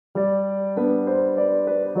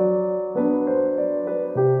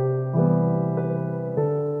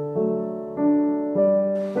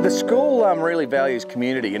The school really values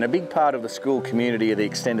community, and a big part of the school community are the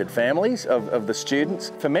extended families of the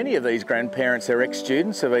students. For many of these grandparents, they're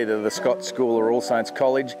ex-students of either the Scots School or All Saints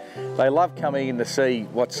College. They love coming in to see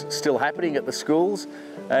what's still happening at the schools,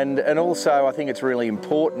 and also I think it's really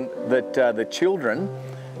important that the children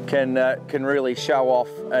can really show off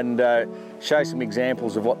and show some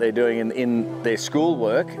examples of what they're doing in their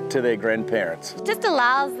schoolwork to their grandparents. It just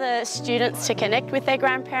allows the students to connect with their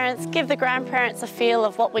grandparents, give the grandparents a feel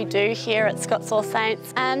of what we do here at Scots All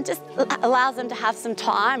Saints, and just allows them to have some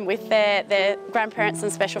time with their grandparents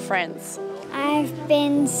and special friends. I've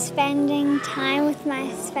been spending time with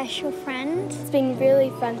my special friends. It's been really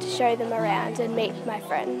fun to show them around and meet my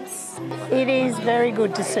friends. It is very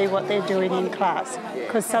good to see what they're doing in class,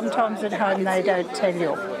 because sometimes at home they don't tell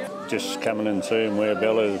you. Just coming and seeing where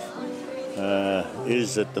Bella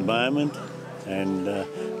is at the moment, and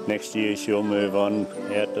next year she'll move on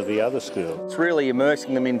out to the other school. It's really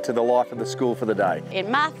immersing them into the life of the school for the day. In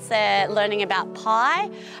maths, they're learning about pi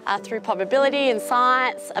through probability. In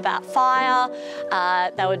science, about fire.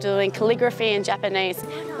 They were doing calligraphy in Japanese.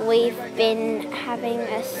 We've been having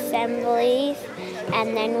assemblies,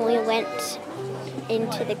 and then we went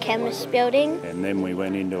into the chemist building. And then we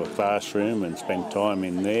went into a classroom and spent time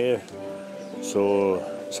in there, saw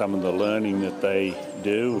some of the learning that they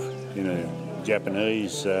do in a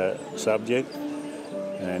Japanese subject,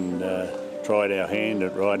 and tried our hand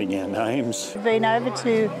at writing our names. We've been over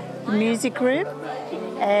to the music room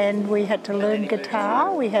and we had to learn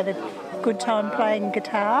guitar. We had a good time playing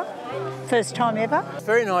guitar. First time ever. It's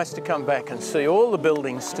very nice to come back and see all the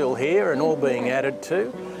buildings still here and all being added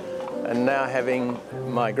to. And now having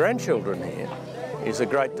my grandchildren here is a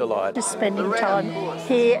great delight. Just spending time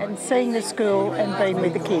here and seeing the school and being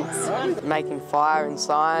with the kids. Making fire in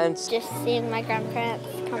science. Just seeing my grandparents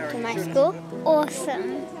come to my school.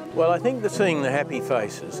 Awesome. Well, I think that seeing the happy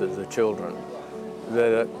faces of the children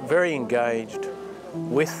that are very engaged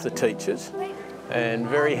with the teachers and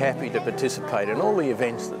very happy to participate in all the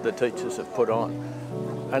events that the teachers have put on.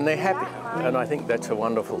 And they're happy, and I think that's a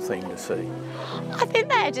wonderful thing to see. I think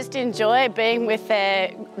they just enjoy being with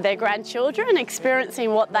their grandchildren,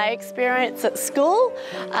 experiencing what they experience at school,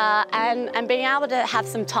 and being able to have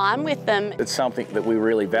some time with them. It's something that we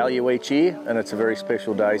really value each year, and it's a very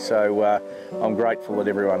special day, so I'm grateful that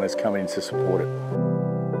everyone has come in to support it.